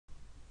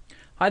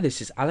Hi,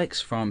 this is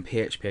Alex from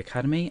PHP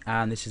Academy,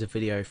 and this is a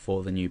video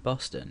for the New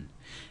Boston.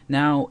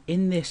 Now,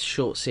 in this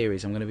short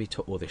series, I'm going to be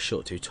or this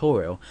short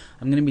tutorial,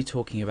 I'm going to be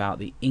talking about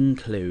the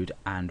include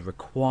and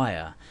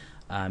require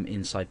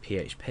inside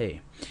PHP.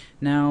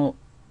 Now,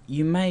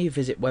 you may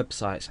visit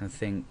websites and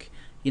think,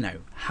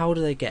 how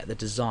do they get the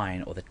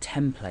design or the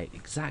template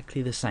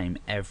exactly the same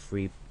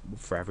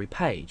for every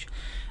page?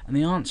 And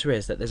the answer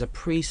is that there's a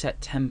preset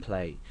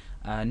template.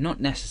 Not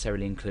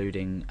necessarily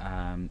including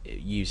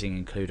using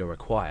include or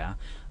require.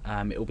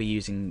 It will be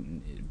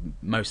using,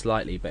 most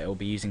likely, but it will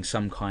be using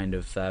some kind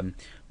of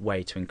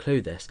way to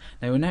include this.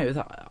 Now you'll note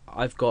that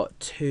I've got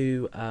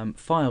two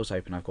files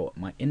open. I've got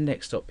my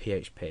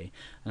index.php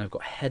and I've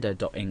got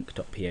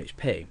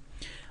header.inc.php.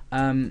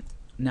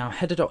 Now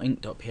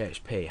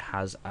header.inc.php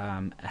has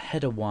a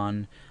header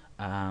 1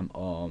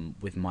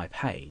 with my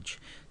page.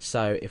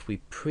 So if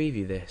we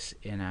preview this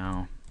in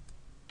our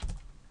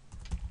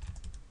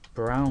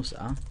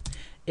browser,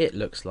 it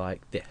looks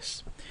like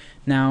this.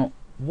 Now,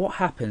 what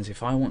happens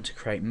if I want to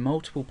create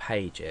multiple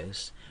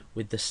pages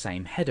with the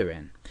same header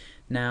in?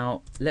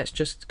 Now, let's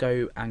just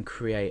go and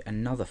create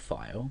another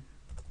file,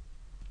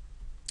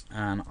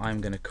 and I'm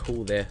going to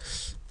call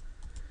this,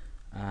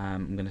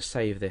 I'm going to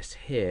save this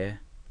here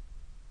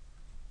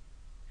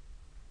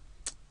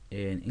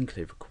in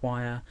include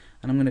require,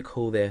 and I'm going to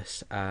call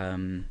this,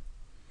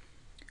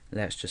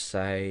 let's just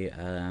say,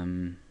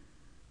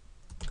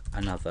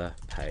 another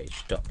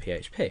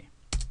page.php.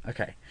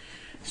 Okay,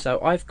 so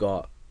I've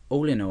got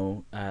all in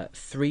all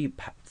three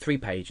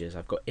pages.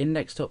 I've got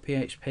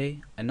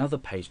index.php, another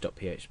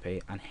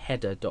page.php, and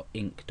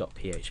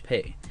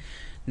header.inc.php.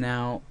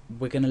 Now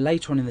we're going to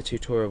later on in the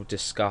tutorial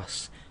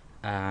discuss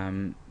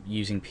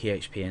using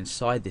PHP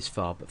inside this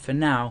file, but for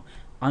now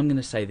I'm going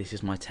to say this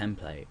is my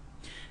template.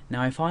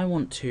 Now if I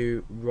want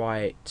to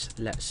write,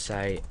 let's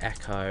say,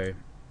 echo,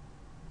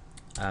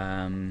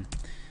 I'm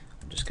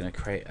just going to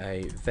create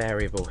a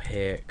variable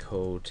here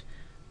called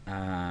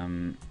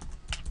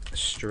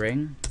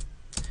string,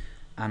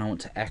 and I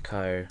want to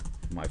echo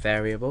my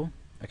variable.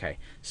 Okay,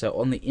 so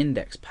on the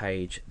index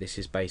page this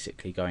is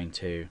basically going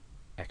to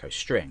echo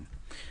string,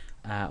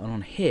 and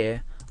on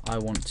here I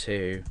want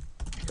to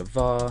echo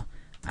var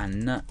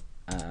and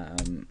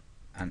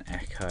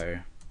echo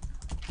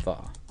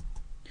var.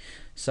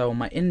 So on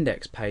my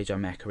index page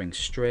I'm echoing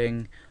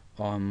string,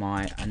 on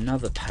my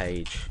another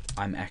page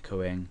I'm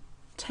echoing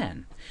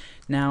 10.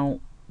 Now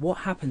what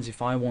happens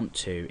if I want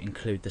to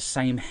include the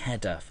same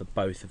header for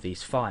both of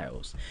these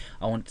files?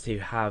 I want to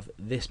have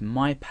this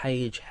my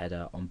page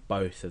header on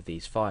both of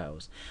these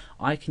files.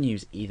 I can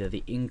use either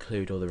the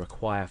include or the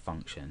require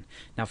function.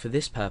 Now for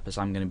this purpose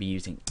I'm going to be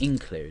using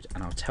include,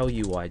 and I'll tell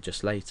you why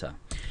just later.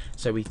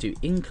 So we do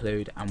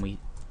include and we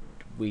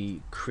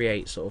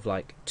create sort of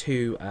like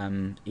two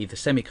either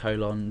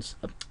semicolons,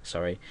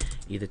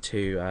 either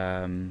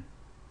two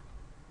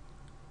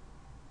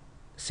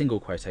single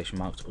quotation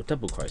marks or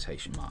double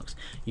quotation marks.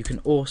 You can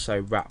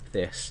also wrap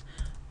this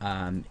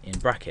in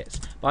brackets,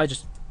 but I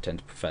just tend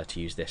to prefer to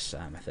use this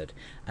method.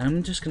 And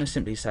I'm just going to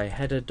simply say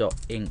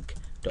header.inc.php.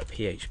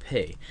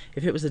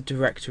 If it was a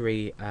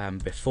directory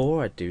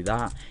before, I'd do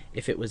that.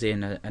 If it was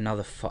in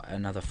another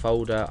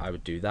folder, I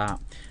would do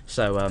that.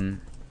 So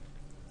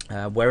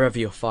wherever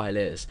your file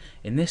is,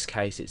 in this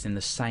case it's in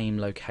the same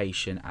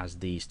location as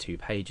these two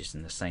pages,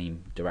 in the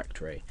same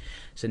directory.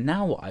 So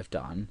now what I've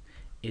done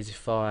is,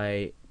 if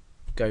I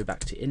go back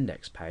to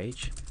index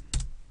page,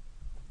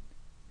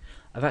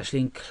 I've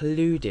actually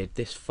included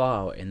this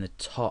file in the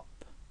top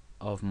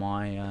of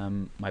my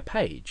my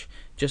page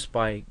just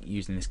by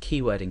using this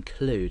keyword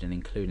include and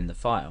including the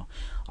file.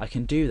 I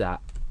can do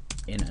that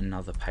in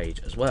another page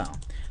as well.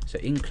 So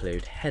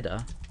include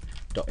header.inc.php,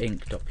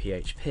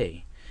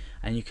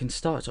 and you can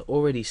start to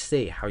already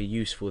see how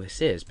useful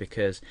this is,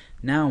 because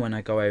now when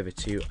I go over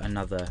to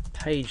another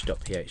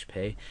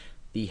page.php,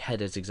 the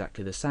header is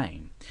exactly the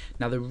same.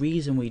 Now the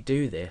reason we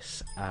do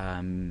this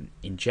in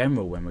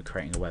general when we're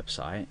creating a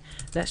website,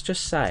 let's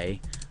just say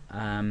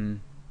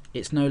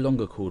it's no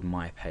longer called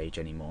my page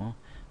anymore,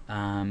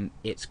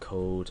 it's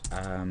called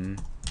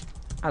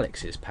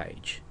Alex's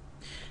page.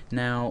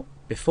 Now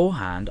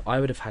beforehand I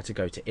would have had to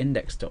go to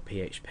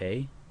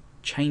index.php,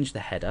 change the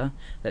header,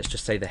 let's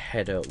just say the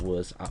header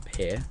was up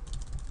here,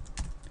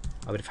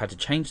 I would have had to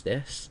change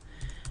this.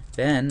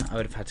 Then I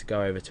would have had to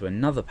go over to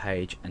another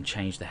page and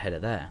change the header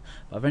there,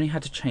 but I've only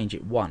had to change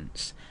it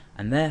once,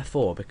 and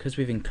therefore because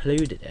we've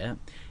included it,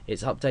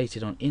 it's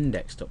updated on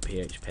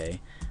index.php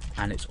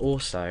and it's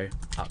also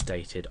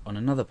updated on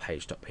another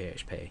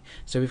page.php.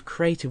 So we've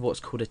created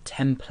what's called a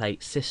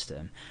template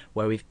system,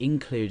 where we've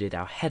included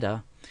our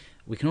header.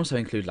 We can also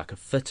include like a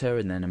footer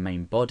and then a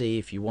main body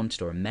if you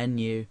wanted, or a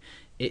menu.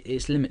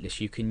 It's limitless.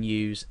 You can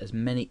use as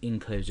many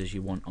includes as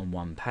you want on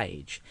one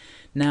page.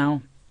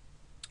 Now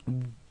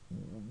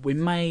we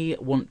may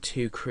want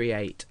to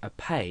create a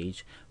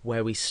page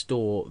where we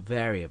store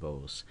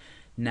variables.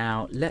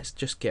 Now let's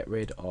just get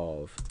rid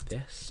of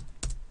this,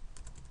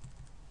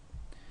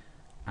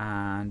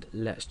 and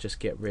let's just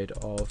get rid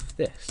of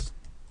this.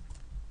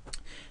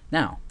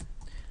 Now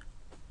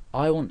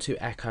I want to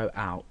echo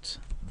out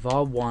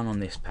var1 on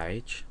this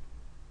page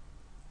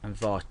and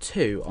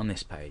var2 on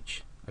this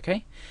page.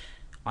 Okay,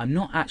 I'm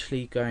not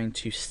actually going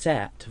to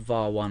set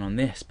var1 on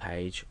this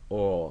page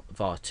or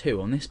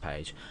var2 on this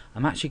page.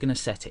 I'm actually going to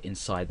set it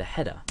inside the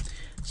header.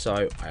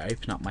 So I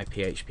open up my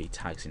PHP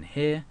tags in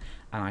here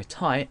and I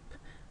type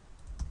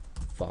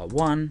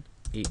var1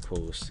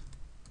 equals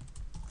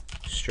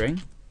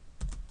string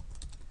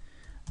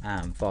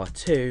and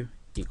var2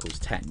 equals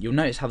 10. You'll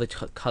notice how the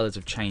colors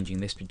are changing.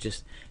 This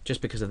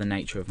just because of the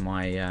nature of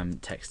my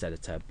text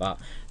editor,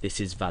 but this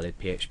is valid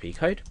PHP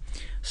code.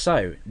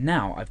 So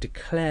now I've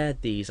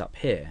declared these up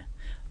here.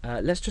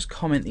 Let's just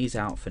comment these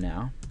out for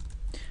now,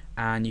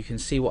 and you can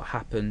see what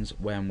happens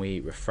when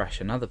we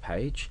refresh another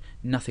page.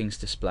 Nothing's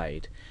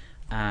displayed,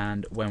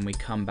 and when we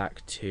come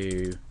back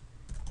to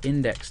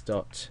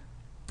index.php,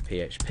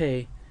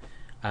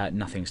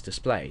 nothing's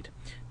displayed.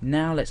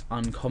 Now let's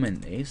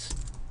uncomment these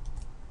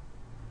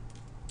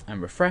and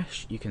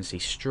refresh. You can see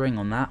string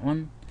on that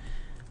one,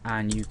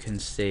 and you can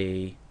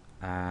see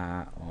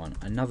on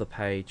another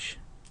page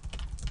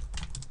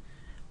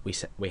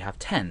we have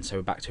 10, so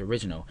we're back to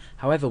original.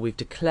 However, we've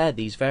declared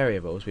these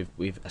variables,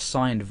 we've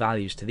assigned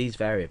values to these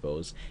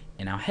variables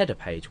in our header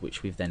page,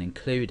 which we've then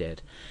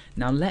included.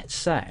 Now let's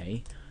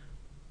say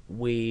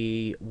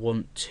we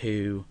want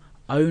to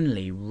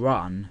only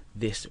run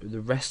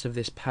the rest of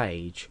this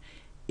page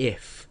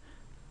if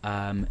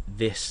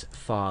this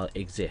file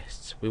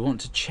exists. We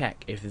want to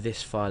check if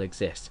this file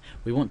exists.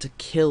 We want to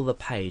kill the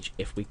page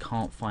if we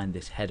can't find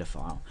this header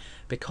file,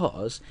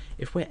 because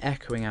if we're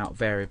echoing out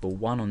variable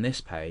 1 on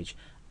this page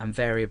and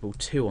variable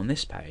 2 on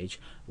this page,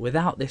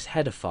 without this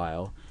header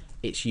file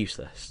it's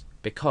useless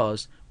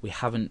because we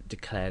haven't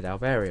declared our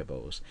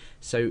variables.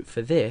 So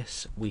for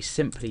this we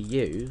simply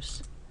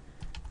use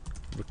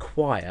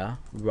require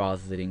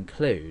rather than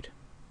include,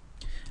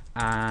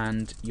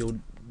 and you'll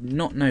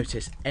not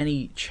notice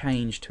any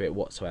change to it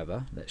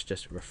whatsoever. Let's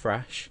just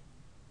refresh.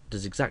 It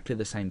does exactly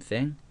the same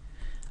thing,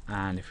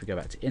 and if we go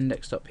back to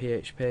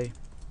index.php,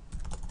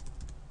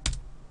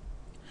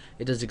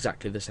 it does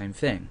exactly the same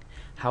thing.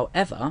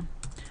 However,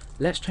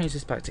 let's change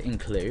this back to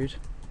include,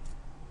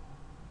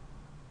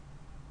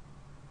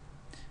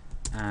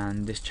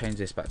 and change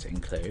this back to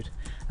include,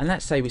 and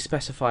let's say we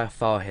specify a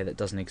file here that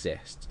doesn't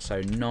exist,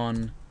 so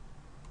none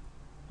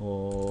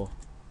or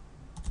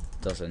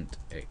doesn't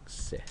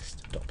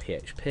exist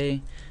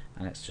 .php,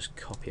 and let's just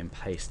copy and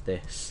paste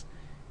this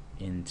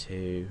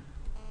into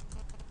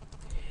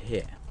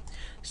here.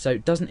 So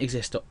doesn't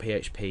exist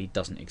 .php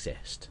doesn't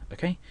exist.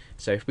 Okay,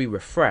 so if we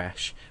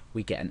refresh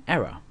we get an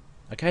error.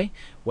 Okay,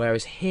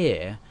 whereas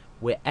here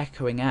we're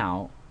echoing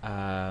out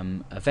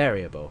a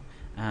variable,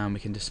 and we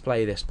can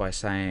display this by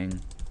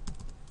saying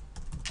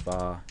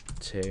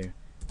var2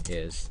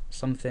 is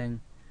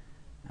something,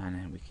 and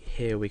then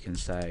here we can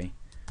say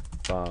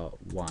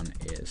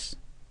var1 is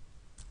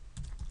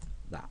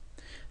that.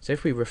 So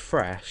if we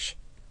refresh,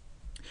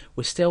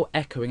 we're still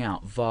echoing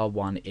out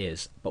var1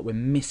 is, but we're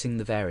missing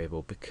the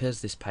variable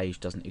because this page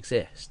doesn't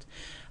exist.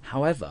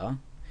 However,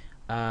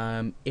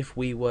 if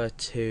we were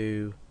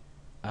to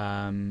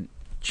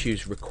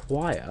choose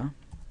require,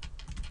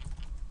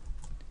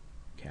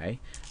 okay,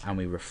 and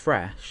we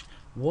refresh,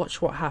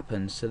 watch what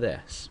happens to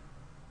this.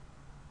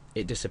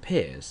 It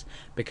disappears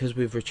because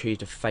we've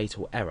retrieved a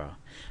fatal error.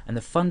 And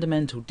the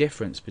fundamental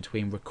difference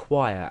between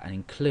require and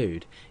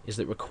include is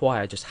that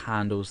require just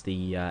handles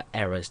the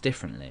errors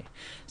differently.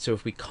 So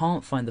if we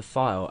can't find the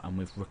file and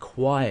we've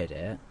required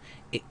it,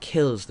 it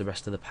kills the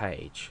rest of the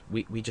page.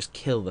 We just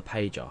kill the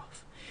page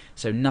off.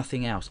 So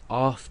nothing else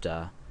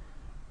after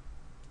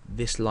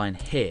this line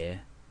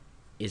here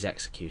is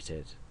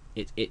executed.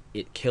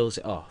 It kills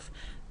it off.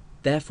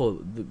 Therefore,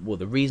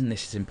 the reason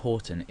this is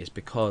important is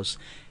because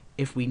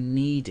if we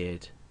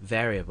needed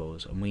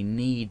variables, and we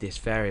need this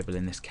variable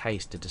in this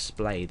case to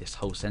display this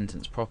whole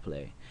sentence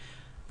properly,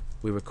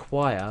 we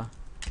require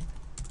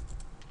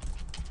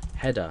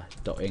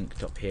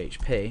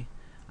header.inc.php,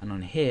 and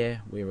on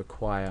here we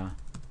require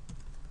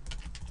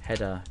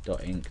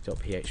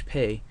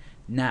header.inc.php.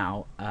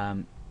 Now,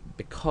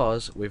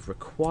 because we've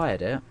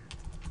required it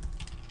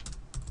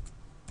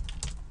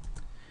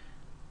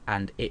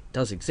and it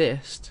does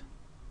exist,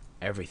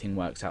 everything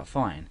works out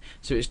fine.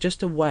 So it's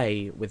just a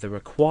way with the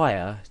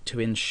require to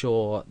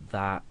ensure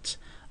that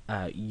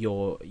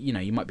you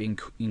might be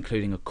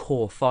including a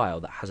core file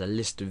that has a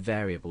list of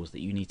variables that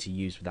you need to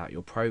use without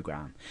your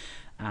program.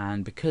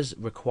 And because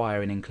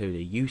require and include are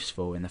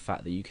useful in the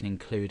fact that you can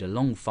include a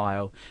long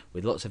file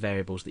with lots of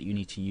variables that you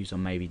need to use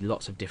on maybe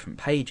lots of different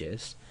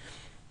pages,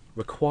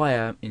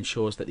 require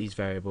ensures that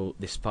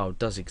this file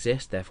does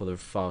exist, therefore the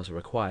files are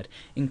required.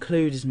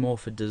 Include is more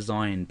for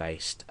design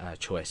based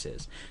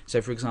choices.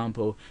 So for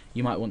example,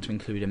 you might want to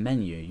include a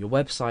menu. Your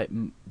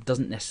website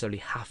doesn't necessarily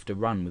have to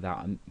run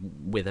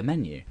with a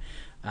menu.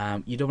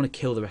 You don't want to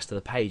kill the rest of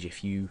the page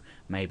if you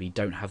maybe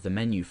don't have the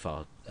menu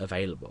file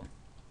available.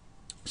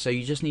 So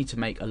you just need to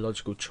make a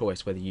logical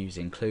choice whether you use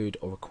include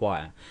or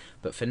require,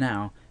 but for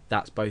now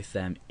that's both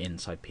them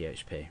inside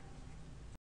PHP.